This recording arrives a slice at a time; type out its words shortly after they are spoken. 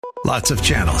Lots of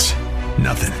channels,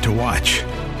 nothing to watch,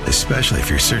 especially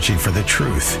if you're searching for the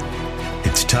truth.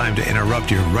 It's time to interrupt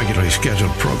your regularly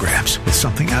scheduled programs with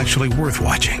something actually worth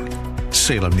watching.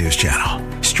 Salem News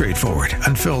Channel. Straightforward,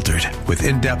 unfiltered, with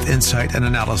in-depth insight and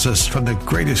analysis from the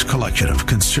greatest collection of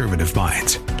conservative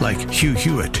minds like Hugh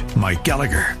Hewitt, Mike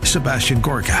Gallagher, Sebastian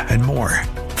Gorka, and more.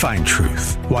 Find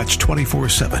truth. Watch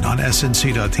 24/7 on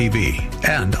snc.tv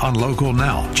and on Local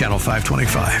Now, Channel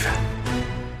 525.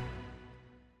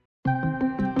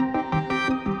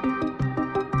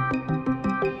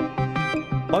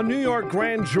 A New York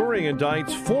grand jury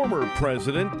indicts former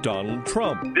President Donald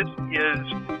Trump. This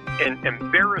is an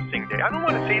embarrassing day. I don't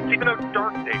want to say it's even a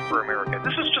dark day for America.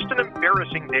 This is just an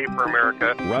embarrassing day for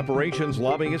America. Reparations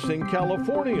lobbyists in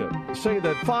California say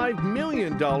that $5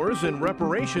 million in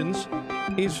reparations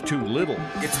is too little.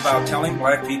 It's about telling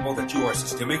black people that you are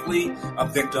systemically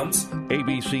victims.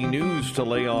 ABC News to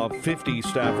lay off 50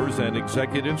 staffers and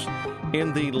executives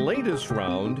in the latest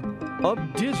round of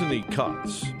Disney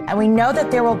cuts. And we know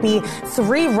that there will be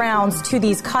 3 rounds to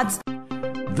these cuts.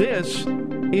 This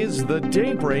is the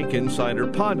Daybreak Insider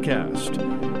Podcast,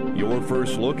 your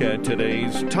first look at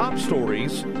today's top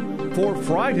stories for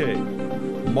Friday,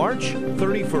 March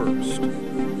 31st.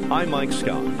 I'm Mike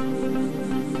Scott.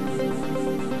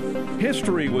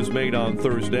 History was made on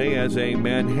Thursday as a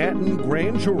Manhattan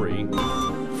grand jury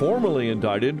formally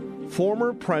indicted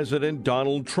former President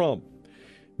Donald Trump,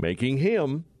 making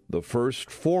him the first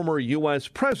former U.S.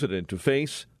 president to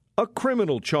face a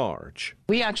criminal charge.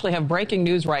 We actually have breaking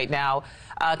news right now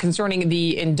concerning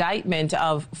the indictment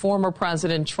of former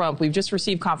President Trump. We've just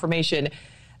received confirmation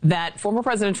that former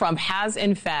President Trump has,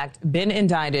 in fact, been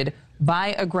indicted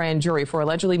by a grand jury for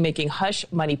allegedly making hush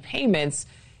money payments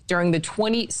during the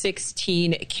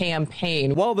 2016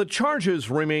 campaign. While the charges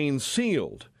remain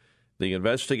sealed, the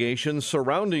investigation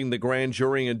surrounding the grand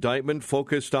jury indictment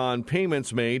focused on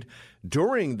payments made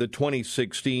during the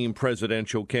 2016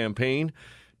 presidential campaign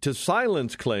to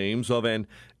silence claims of an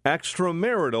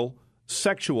extramarital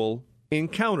sexual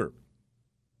encounter.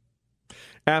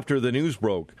 After the news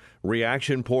broke,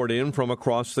 reaction poured in from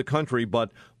across the country,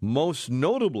 but most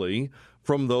notably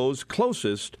from those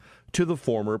closest to the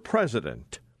former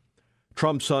president.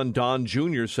 Trump's son Don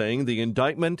Jr. saying the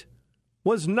indictment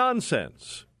was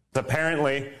nonsense.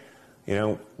 Apparently,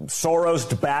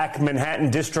 Soros-backed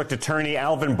Manhattan District Attorney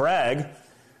Alvin Bragg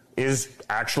is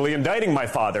actually indicting my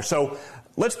father. So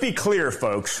let's be clear,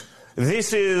 folks.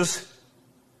 This is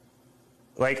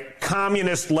like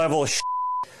communist level shit.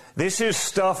 This is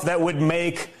stuff that would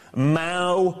make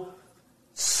Mao,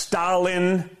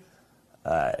 Stalin,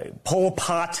 Pol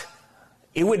Pot,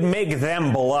 it would make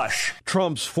them blush.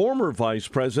 Trump's former Vice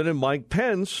President Mike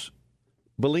Pence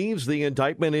believes the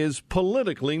indictment is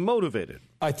politically motivated.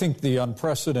 I think the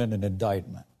unprecedented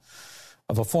indictment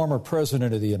of a former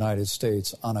president of the United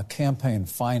States on a campaign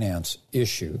finance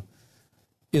issue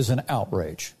is an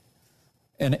outrage.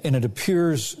 And it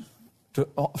appears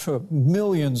to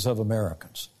millions of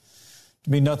Americans to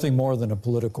be nothing more than a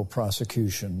political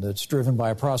prosecution that's driven by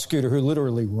a prosecutor who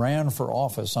literally ran for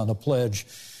office on the pledge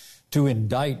to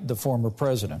indict the former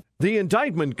president. The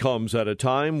indictment comes at a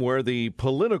time where the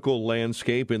political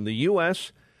landscape in the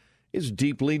U.S. is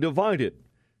deeply divided.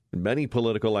 Many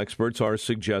political experts are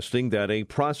suggesting that a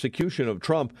prosecution of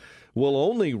Trump will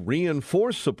only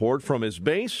reinforce support from his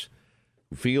base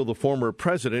who feel the former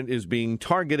president is being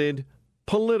targeted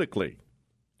politically.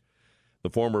 The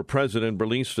former president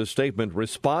released a statement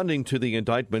responding to the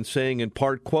indictment, saying in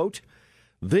part, quote,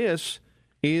 "This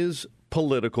is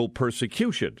political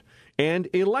persecution and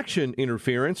election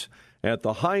interference at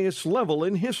the highest level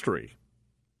in history.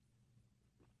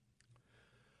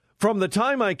 From the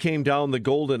time I came down the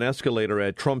golden escalator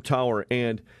at Trump Tower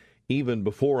and even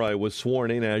before I was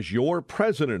sworn in as your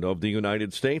president of the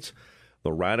United States,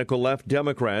 the radical left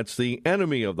Democrats, the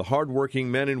enemy of the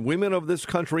hardworking men and women of this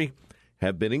country,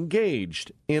 have been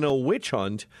engaged in a witch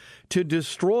hunt to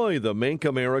destroy the Make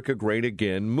America Great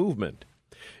Again movement.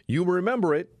 You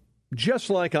remember it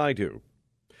just like I do.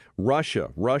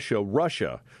 Russia, Russia,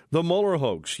 Russia. The Mueller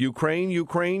hoax. Ukraine,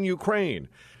 Ukraine, Ukraine.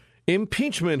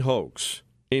 Impeachment hoax.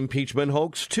 Impeachment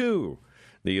hoax 2.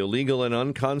 The illegal and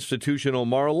unconstitutional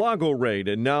Mar-a-Lago raid.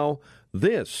 And now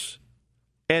this.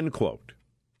 End quote.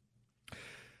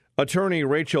 Attorney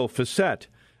Rachel Fissette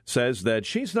says that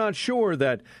she's not sure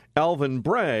that Alvin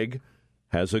Bragg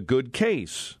has a good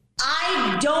case.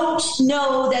 I don't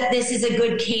know that this is a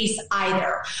good case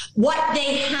either. What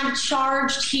they have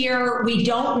charged here, we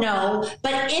don't know.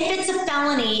 But if it's a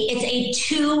felony, it's a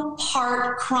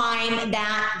two-part crime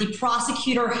that the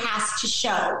prosecutor has to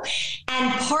show.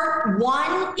 And part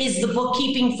one is the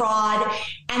bookkeeping fraud,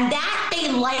 and that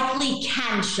they likely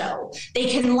can show. They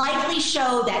can likely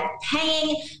show that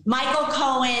paying Michael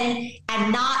Cohen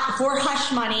and not for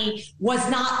hush money was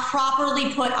not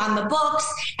properly put on the books,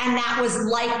 and that was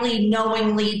likely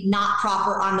knowingly not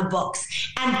proper on the books.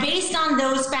 And based on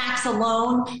those facts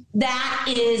alone, that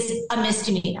is a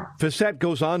misdemeanor. Fissette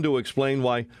goes on to explain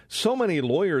why so many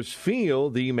lawyers feel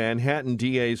the Manhattan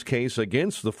DA's case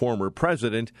against the former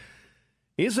president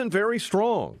isn't very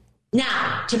strong.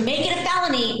 Now, to make it a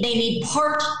felony, they need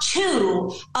part two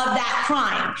of that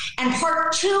crime. And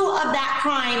part two of that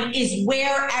crime is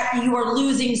where you are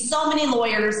losing so many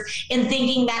lawyers in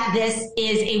thinking that this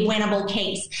is a winnable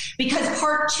case. Because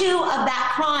part two of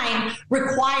that crime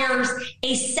requires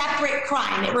a separate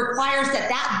crime. It requires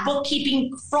that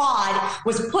bookkeeping fraud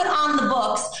was put on the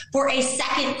books for a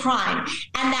second crime.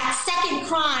 And that second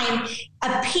crime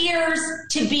appears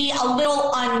to be a little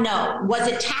unknown. Was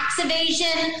it tax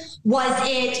evasion? Was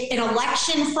it an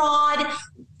election fraud?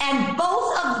 And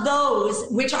both of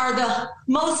those, which are the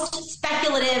most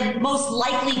speculative, most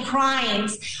likely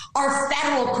crimes, are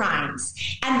federal crimes.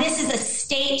 And this is a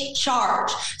state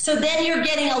charge. So then you're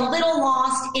getting a little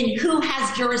lost in who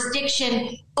has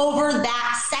jurisdiction over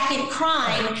that second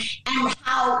crime and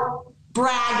how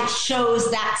Bragg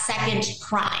shows that second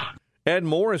crime. Ed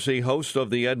Morrissey, host of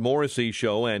The Ed Morrissey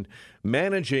Show and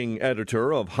managing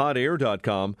editor of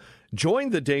HotAir.com,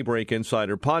 joined the Daybreak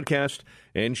Insider podcast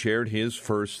and shared his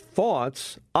first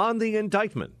thoughts on the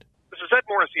indictment. This is Ed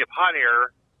Morrissey of Hot Air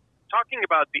talking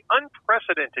about the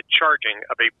unprecedented charging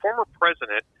of a former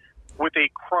president with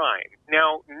a crime.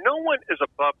 Now, no one is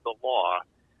above the law,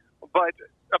 but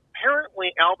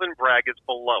apparently Alvin Bragg is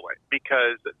below it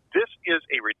because this is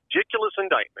a ridiculous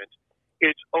indictment.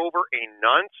 It's over a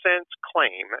nonsense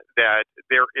claim that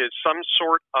there is some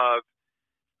sort of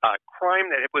crime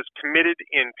that was committed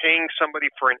in paying somebody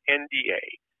for an NDA.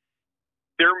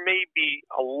 There may be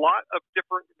a lot of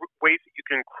different ways that you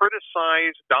can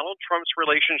criticize Donald Trump's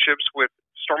relationships with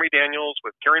Stormy Daniels,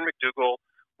 with Karen McDougal,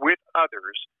 with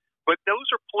others, but those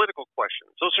are political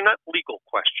questions. Those are not legal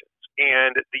questions.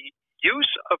 And the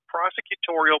use of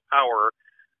prosecutorial power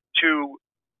to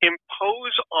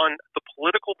impose on the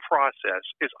political process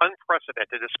is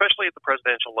unprecedented, especially at the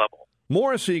presidential level.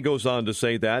 Morrissey goes on to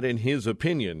say that, in his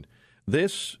opinion,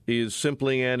 this is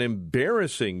simply an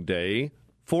embarrassing day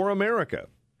for America.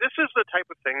 This is the type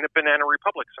of thing that banana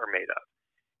republics are made of.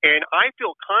 And I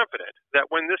feel confident that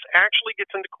when this actually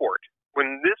gets into court,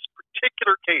 when this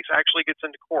particular case actually gets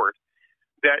into court,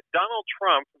 that Donald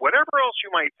Trump, whatever else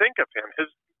you might think of him,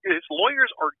 his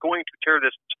lawyers are going to tear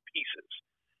this to pieces.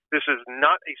 This is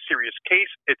not a serious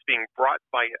case. It's being brought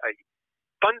by a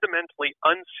fundamentally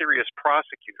unserious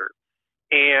prosecutor.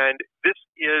 And this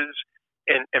is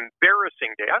an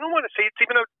embarrassing day. I don't want to say it's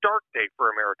even a dark day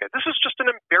for America. This is just an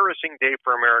embarrassing day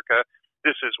for America.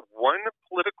 This is one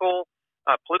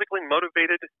politically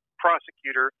motivated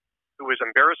prosecutor who is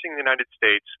embarrassing the United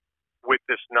States with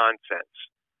this nonsense.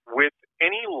 With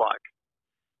any luck,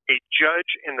 a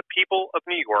judge and the people of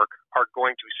New York are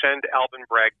going to send Alvin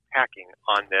Bragg packing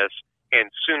on this, and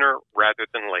sooner rather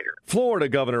than later. Florida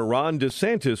Governor Ron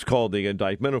DeSantis called the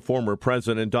indictment of former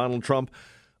President Donald Trump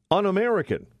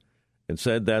un-American and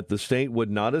said that the state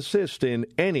would not assist in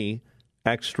any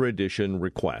extradition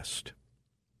request.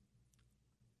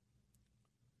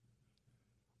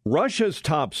 Russia's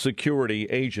top security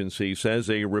agency says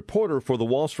a reporter for the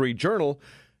Wall Street Journal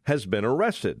has been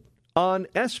arrested on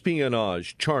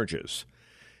espionage charges.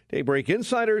 Daybreak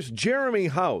Insider's Jeremy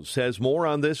House has more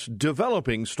on this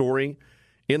developing story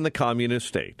in the communist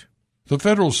state. The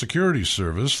Federal Security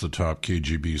Service, the top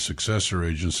KGB successor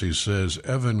agency, says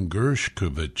Evan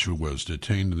Gershkovich was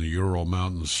detained in the Ural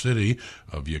Mountain city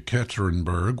of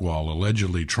Yekaterinburg while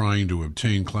allegedly trying to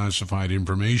obtain classified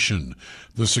information.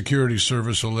 The Security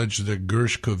Service alleged that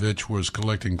Gershkovich was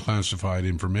collecting classified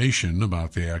information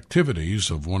about the activities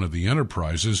of one of the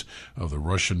enterprises of the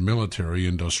Russian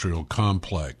military-industrial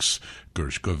complex.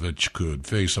 Gershkovich could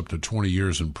face up to 20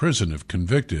 years in prison if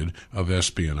convicted of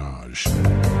espionage.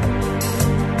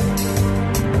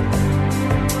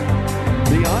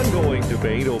 The ongoing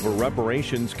debate over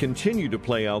reparations continued to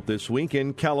play out this week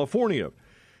in California,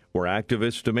 where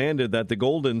activists demanded that the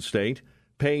Golden State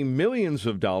pay millions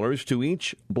of dollars to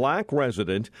each black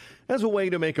resident as a way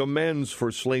to make amends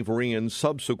for slavery and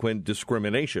subsequent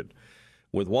discrimination.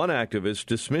 with one activist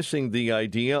dismissing the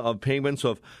idea of payments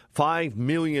of $5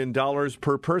 million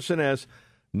per person as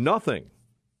nothing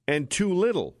and too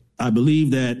little. I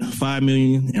believe that $5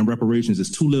 million in reparations is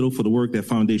too little for the work that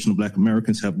foundational Black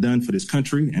Americans have done for this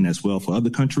country and as well for other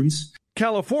countries.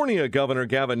 California Governor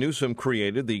Gavin Newsom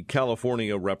created the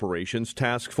California Reparations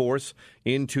Task Force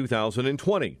in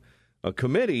 2020, a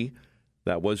committee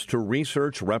that was to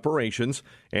research reparations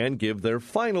and give their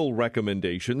final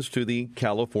recommendations to the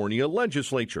California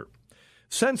legislature.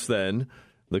 Since then,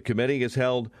 the committee has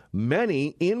held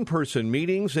many in-person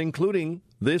meetings, including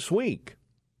this week.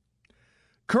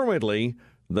 Currently,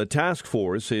 the task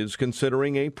force is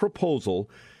considering a proposal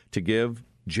to give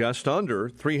just under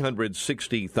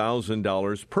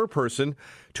 $360,000 per person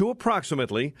to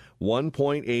approximately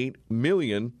 1.8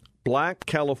 million Black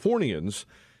Californians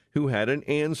who had an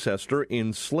ancestor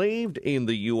enslaved in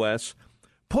the U.S.,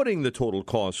 putting the total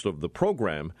cost of the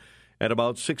program at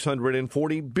about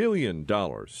 $640 billion.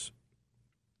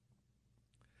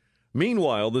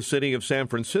 Meanwhile, the city of San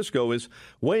Francisco is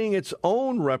weighing its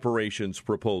own reparations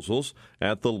proposals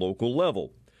at the local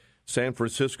level. San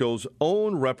Francisco's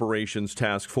own reparations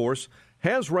task force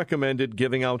has recommended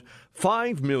giving out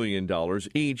 $5 million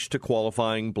each to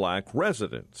qualifying Black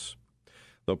residents.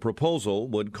 The proposal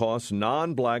would cost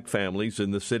non-Black families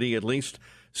in the city at least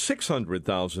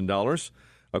 $600,000,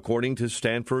 according to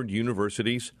Stanford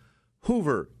University's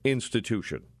Hoover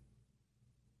Institution.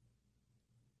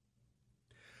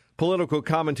 Political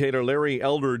commentator Larry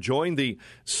Elder joined the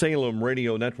Salem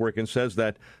Radio Network and says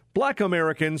that Black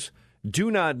Americans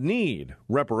do not need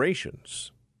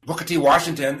reparations. Booker T.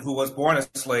 Washington, who was born a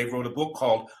slave, wrote a book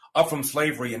called Up From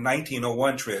Slavery in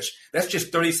 1901, Trish. That's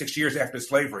just 36 years after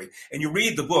slavery. And you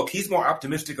read the book, he's more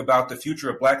optimistic about the future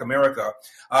of Black America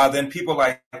than people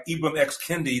like Ibram X.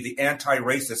 Kendi, the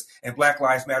anti-racist, and Black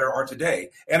Lives Matter are today.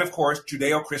 And, of course,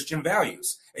 Judeo-Christian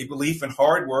values, a belief in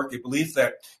hard work, a belief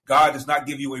that God does not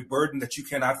give you a burden that you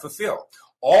cannot fulfill.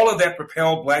 All of that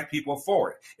propelled Black people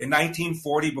forward. In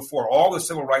 1940, before all the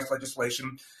civil rights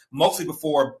legislation, mostly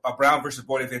before Brown versus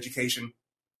Board of Education,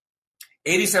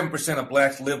 87% of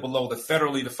Blacks live below the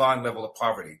federally defined level of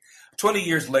poverty. 20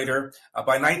 years later,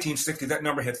 by 1960, that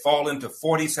number had fallen to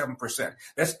 47%.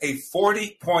 That's a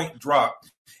 40-point drop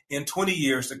in 20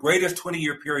 years, the greatest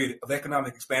 20-year period of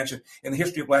economic expansion in the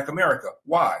history of Black America.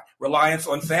 Why? Reliance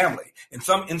on family. In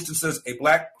some instances, a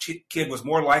Black kid was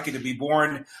more likely to be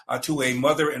born to a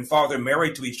mother and father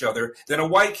married to each other than a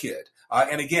white kid.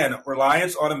 And again,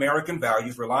 reliance on American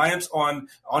values, reliance on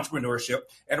entrepreneurship,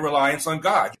 and reliance on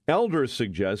God. Elders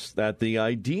suggests that the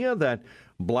idea that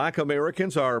Black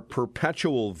Americans are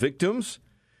perpetual victims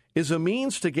is a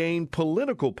means to gain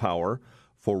political power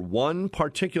for one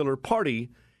particular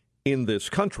party in this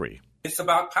country. It's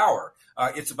about power.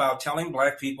 It's about telling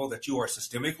Black people that you are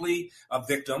systemically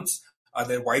victims,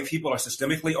 that white people are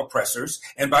systemically oppressors.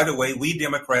 And by the way, we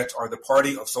Democrats are the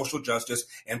party of social justice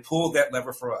and pull that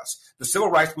lever for us. The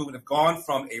civil rights movement have gone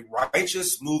from a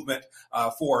righteous movement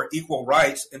for equal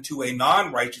rights into a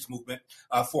non-righteous movement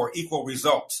for equal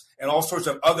results and all sorts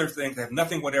of other things that have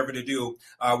nothing whatever to do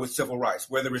with civil rights,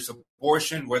 whether it's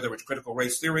abortion, whether it's critical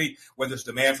race theory, whether it's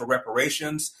demand for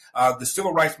reparations. The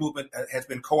civil rights movement has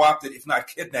been co-opted, if not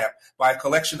kidnapped, by a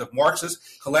collection of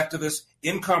Marxists, collectivists,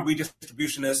 income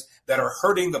redistributionists that are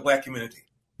hurting the Black community.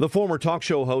 The former talk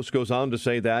show host goes on to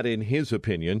say that, in his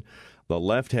opinion, the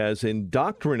left has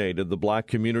indoctrinated the Black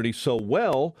community so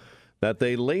well that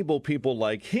they label people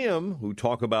like him, who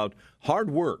talk about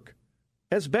hard work,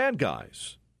 as bad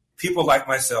guys. People like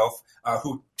myself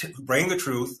who bring the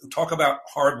truth, who talk about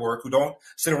hard work, who don't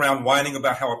sit around whining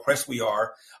about how oppressed we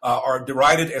are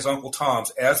derided as Uncle Toms,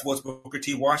 as was Booker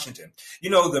T. Washington. You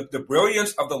know, the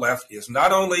brilliance of the left is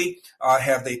not only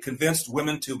have they convinced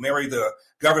women to marry the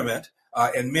government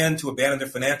and men to abandon their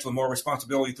financial and moral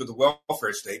responsibility through the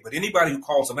welfare state, but anybody who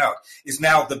calls them out is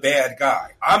now the bad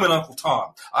guy. I'm an Uncle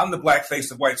Tom. I'm the black face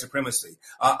of white supremacy.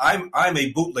 I'm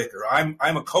a bootlicker. I'm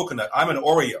a coconut. I'm an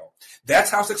Oreo.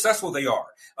 That's how successful they are.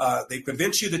 They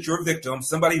convince you that you're a victim.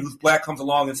 Somebody who's black comes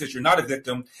along and says you're not a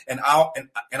victim, and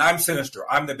I'm sinister.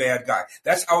 I'm the bad guy.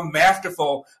 That's how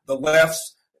masterful the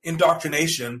left's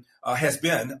indoctrination has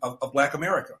been of Black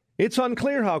America. It's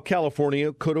unclear how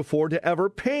California could afford to ever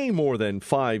pay more than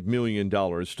 $5 million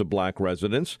to Black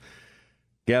residents.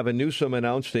 Gavin Newsom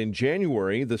announced in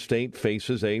January the state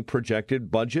faces a projected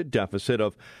budget deficit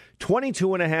of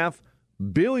 $22.5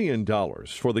 billion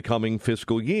for the coming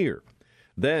fiscal year.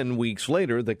 Then, weeks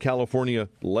later, the California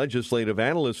Legislative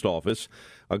Analyst Office,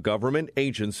 a government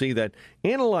agency that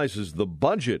analyzes the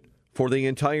budget for the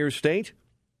entire state,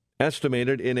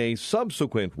 estimated in a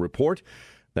subsequent report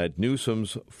that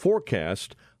Newsom's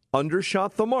forecast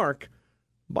undershot the mark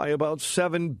by about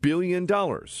 $7 billion.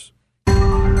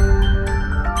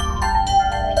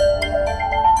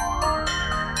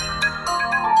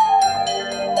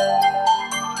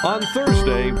 On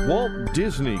Thursday, Walt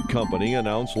Disney Company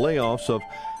announced layoffs of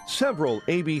several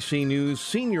ABC News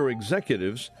senior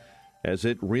executives as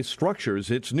it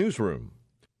restructures its newsroom.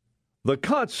 The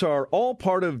cuts are all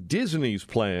part of Disney's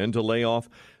plan to lay off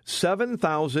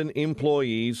 7,000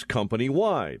 employees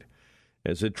company-wide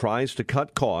as it tries to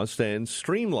cut costs and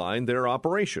streamline their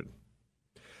operation.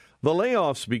 The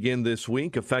layoffs begin this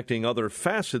week, affecting other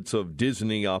facets of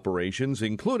Disney operations,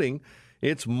 including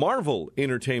its Marvel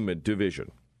Entertainment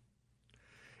division.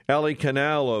 Ali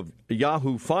Canal of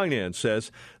Yahoo Finance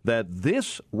says that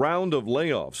this round of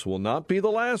layoffs will not be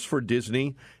the last for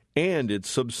Disney and its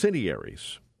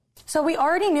subsidiaries. So we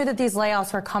already knew that these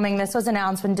layoffs were coming. This was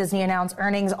announced when Disney announced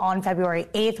earnings on February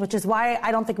 8th, which is why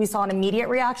I don't think we saw an immediate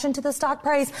reaction to the stock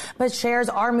price. But shares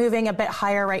are moving a bit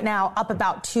higher right now, up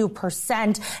about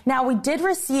 2%. Now, we did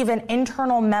receive an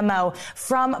internal memo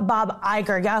from Bob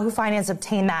Iger. Yahoo Finance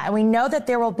obtained that. And we know that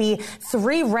there will be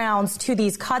 3 rounds to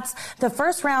these cuts. The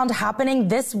first round happening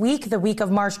this week, the week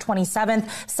of March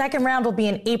 27th. Second round will be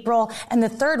in April. And the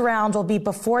third round will be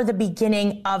before the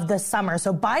beginning of the summer.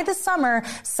 So by the summer,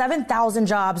 7,000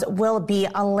 jobs will be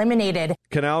eliminated.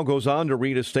 Canal goes on to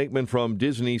read a statement from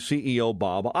Disney CEO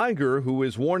Bob Iger, who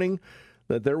is warning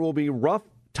that there will be rough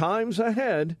times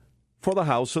ahead for the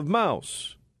House of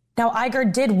Mouse. Now,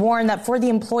 Iger did warn that for the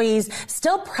employees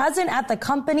still present at the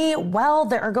company, well,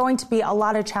 there are going to be a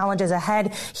lot of challenges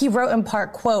ahead. He wrote in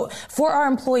part, quote, "For our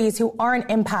employees who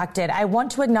aren't impacted, I want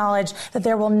to acknowledge that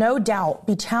there will no doubt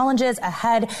be challenges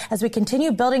ahead as we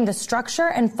continue building the structure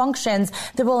and functions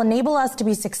that will enable us to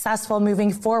be successful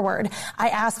moving forward. I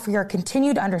ask for your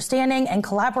continued understanding and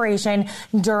collaboration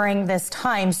during this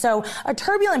time." So a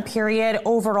turbulent period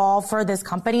overall for this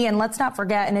company. And let's not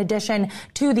forget, in addition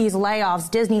to these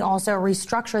layoffs, Disney also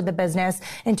restructured the business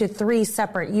into 3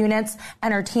 separate units: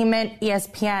 entertainment,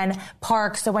 ESPN,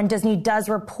 parks. So when Disney does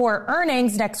report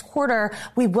earnings next quarter,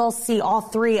 we will see all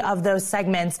 3 of those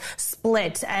segments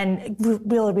split, and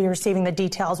we'll be receiving the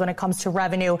details when it comes to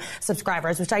revenue,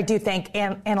 subscribers, which I do think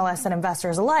analysts and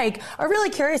investors alike are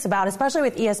really curious about, especially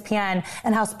with ESPN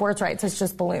and how sports rights has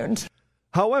just ballooned.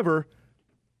 However,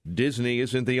 Disney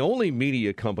isn't the only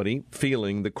media company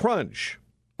feeling the crunch.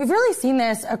 We've really seen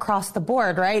this across the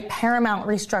board, right? Paramount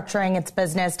restructuring its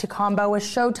business to combo with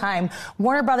Showtime.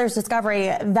 Warner Brothers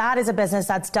Discovery, that is a business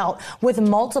that's dealt with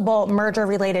multiple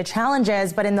merger-related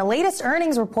challenges. But in the latest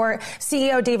earnings report,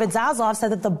 CEO David Zaslav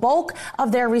said that the bulk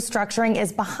of their restructuring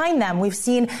is behind them. We've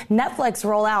seen Netflix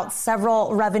roll out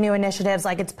several revenue initiatives,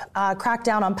 like its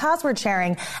crackdown on password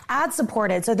sharing,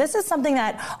 ad-supported. So this is something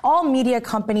that all media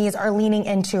companies are leaning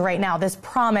into right now, this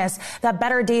promise that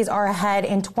better days are ahead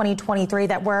in 2023,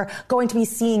 that we're going to be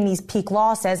seeing these peak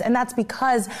losses. And that's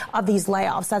because of these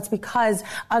layoffs. That's because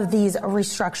of these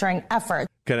restructuring efforts.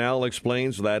 Canal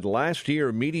explains that last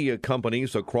year, media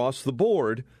companies across the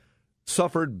board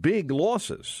suffered big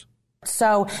losses.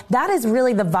 So that is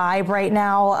really the vibe right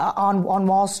now on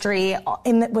Wall Street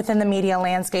within the media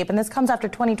landscape. And this comes after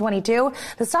 2022.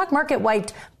 The stock market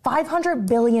wiped $500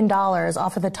 billion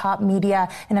off of the top media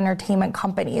and entertainment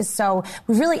companies. So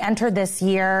we really entered this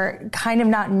year kind of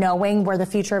not knowing where the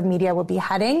future of media would be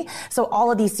heading. So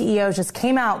all of these CEOs just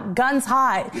came out guns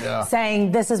hot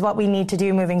saying this is what we need to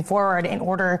do moving forward in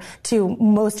order to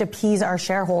most appease our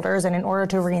shareholders and in order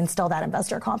to reinstill that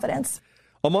investor confidence.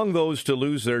 Among those to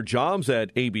lose their jobs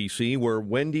at ABC were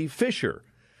Wendy Fisher,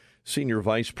 Senior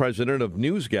Vice President of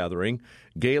News Gathering,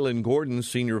 Galen Gordon,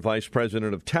 Senior Vice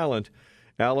President of Talent,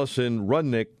 Allison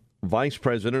Rudnick, Vice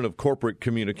President of Corporate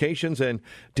Communications, and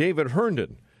David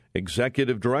Herndon,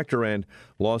 Executive Director and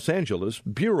Los Angeles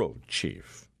Bureau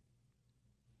Chief.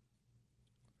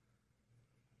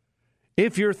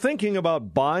 If you're thinking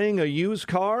about buying a used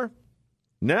car,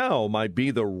 now might be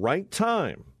the right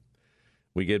time.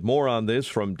 We get more on this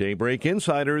from Daybreak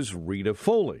Insider's Rita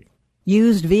Foley.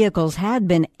 Used vehicles had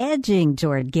been edging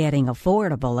toward getting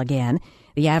affordable again.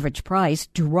 The average price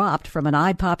dropped from an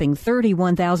eye-popping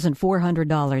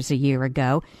 $31,400 a year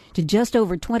ago to just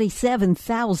over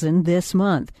 $27,000 this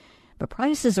month. But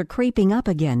prices are creeping up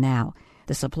again now.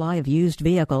 The supply of used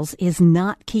vehicles is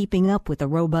not keeping up with the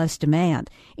robust demand,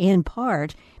 in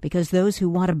part because those who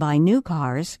want to buy new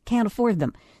cars can't afford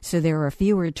them, so there are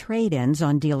fewer trade-ins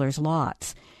on dealers'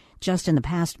 lots. Just in the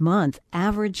past month,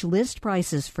 average list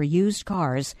prices for used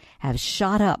cars have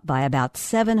shot up by about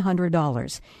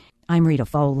 $700. I'm Rita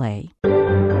Foley. A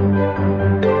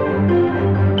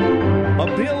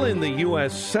bill in the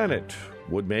U.S. Senate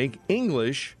would make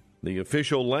English the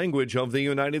official language of the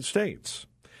United States.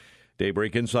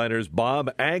 Daybreak Insider's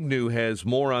Bob Agnew has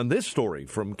more on this story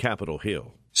from Capitol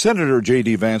Hill. Senator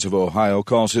J.D. Vance of Ohio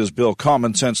calls his bill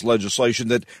common sense legislation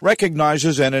that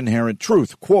recognizes an inherent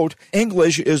truth. Quote,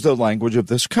 English is the language of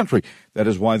this country. That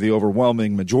is why the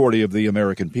overwhelming majority of the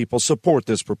American people support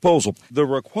this proposal. The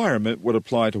requirement would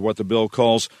apply to what the bill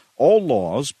calls all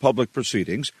laws, public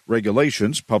proceedings,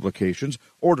 regulations, publications,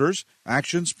 orders,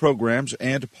 actions, programs,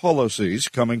 and policies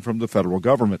coming from the federal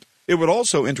government. It would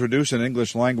also introduce an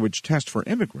English language test for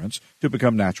immigrants to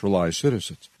become naturalized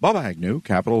citizens. Bob Agnew,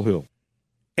 Capitol Hill.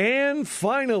 And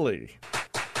finally,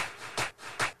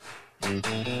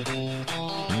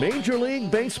 Major League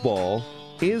Baseball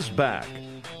is back.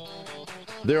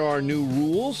 There are new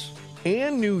rules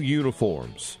and new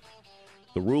uniforms.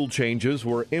 The rule changes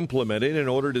were implemented in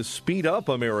order to speed up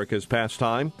America's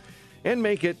pastime and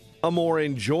make it a more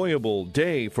enjoyable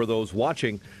day for those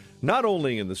watching, not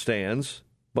only in the stands,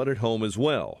 but at home as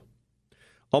well.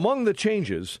 Among the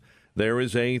changes, there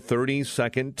is a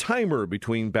 30-second timer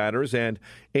between batters and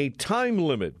a time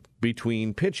limit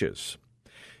between pitches.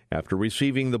 After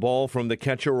receiving the ball from the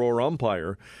catcher or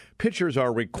umpire, pitchers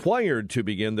are required to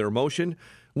begin their motion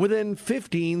within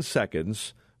 15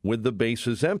 seconds with the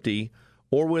bases empty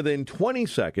or within 20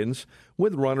 seconds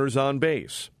with runners on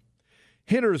base.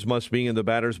 Hitters must be in the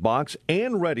batter's box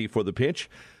and ready for the pitch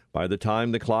by the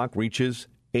time the clock reaches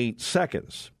 8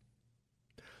 seconds.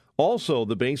 Also,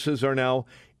 the bases are now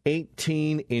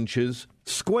 18 inches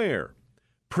square.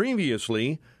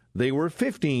 Previously, they were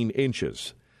 15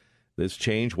 inches. This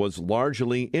change was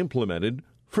largely implemented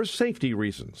for safety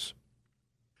reasons.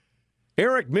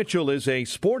 Eric Mitchell is a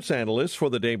sports analyst for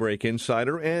the Daybreak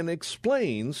Insider and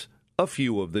explains a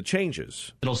few of the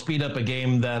changes. It'll speed up a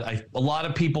game that a lot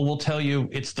of people will tell you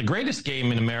it's the greatest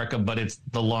game in America, but it's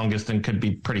the longest and could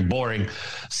be pretty boring,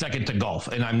 second to golf.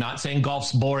 And I'm not saying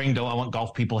golf's boring. I want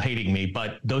golf people hating me,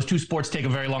 but those two sports take a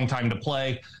very long time to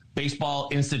play. Baseball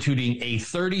instituting a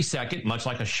 30-second, much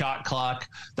like a shot clock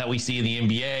that we see in the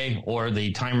NBA or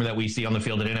the timer that we see on the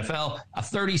field at NFL, a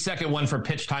 30-second one for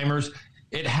pitch timers.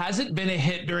 It hasn't been a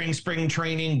hit during spring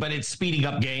training, but it's speeding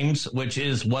up games, which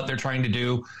is what they're trying to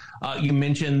do. You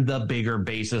mentioned the bigger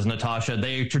bases, Natasha.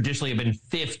 They traditionally have been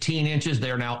 15 inches.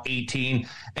 They're now 18.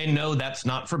 And no, that's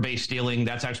not for base stealing.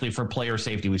 That's actually for player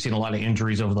safety. We've seen a lot of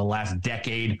injuries over the last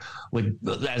decade.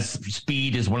 As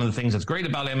speed is one of the things that's great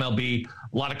about MLB.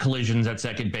 A lot of collisions at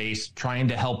second base, trying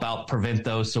to help out prevent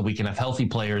those so we can have healthy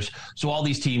players. So all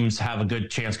these teams have a good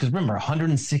chance. Because remember,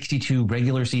 162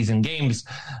 regular season games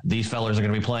these fellas are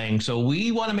going to be playing. So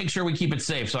we want to make sure we keep it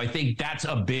safe. So I think that's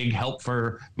a big help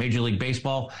for Major League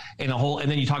Baseball. And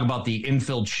then you talk about the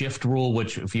infield shift rule,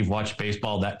 which if you've watched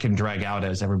baseball, that can drag out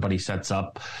as everybody sets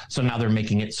up. So now they're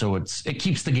making it so it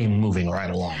keeps the game moving right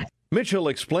along. Mitchell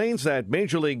explains that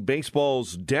Major League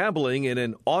Baseball's dabbling in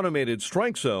an automated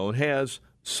strike zone has,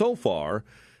 so far,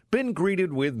 been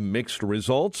greeted with mixed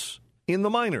results in the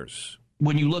minors.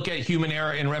 When you look at human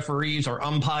error in referees or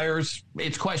umpires,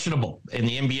 it's questionable. In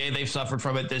the NBA, they've suffered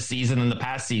from it this season and the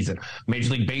past season.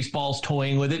 Major League Baseball's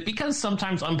toying with it because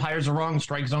sometimes umpires are wrong.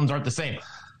 Strike zones aren't the same.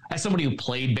 As somebody who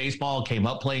played baseball, came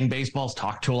up playing baseball,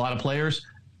 talked to a lot of players,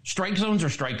 strike zones are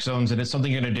strike zones, and it's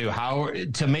something you're going to do. How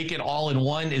to make it all in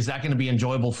one? Is that going to be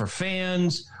enjoyable for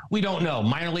fans? We don't know.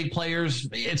 Minor league players,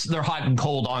 they're hot and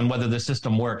cold on whether the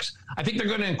system works. I think they're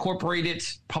going to incorporate it.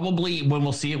 Probably when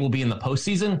we'll see it will be in the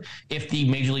postseason if the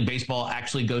Major League Baseball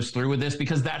actually goes through with this,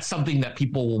 because that's something that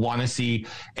people will want to see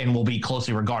and will be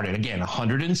closely regarded. Again,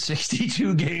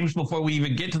 162 games before we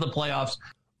even get to the playoffs.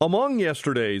 Among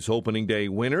yesterday's opening day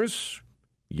winners,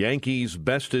 Yankees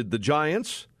bested the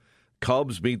Giants.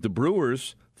 Cubs beat the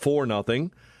Brewers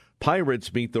 4-0. Pirates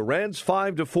beat the Reds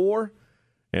 5-4.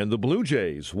 And the Blue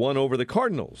Jays won over the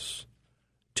Cardinals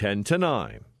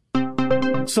 10-9.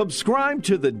 Subscribe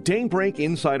to the Daybreak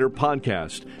Insider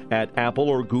podcast at Apple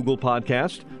or Google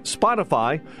Podcast,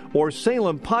 Spotify, or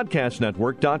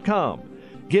SalemPodcastNetwork.com.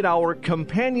 Get our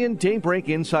companion Daybreak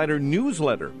Insider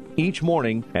newsletter each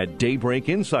morning at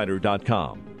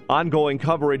DaybreakInsider.com. Ongoing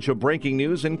coverage of breaking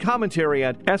news and commentary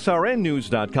at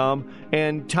SRNnews.com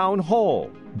and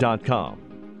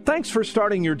TownHall.com. Thanks for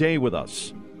starting your day with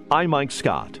us. I'm Mike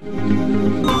Scott.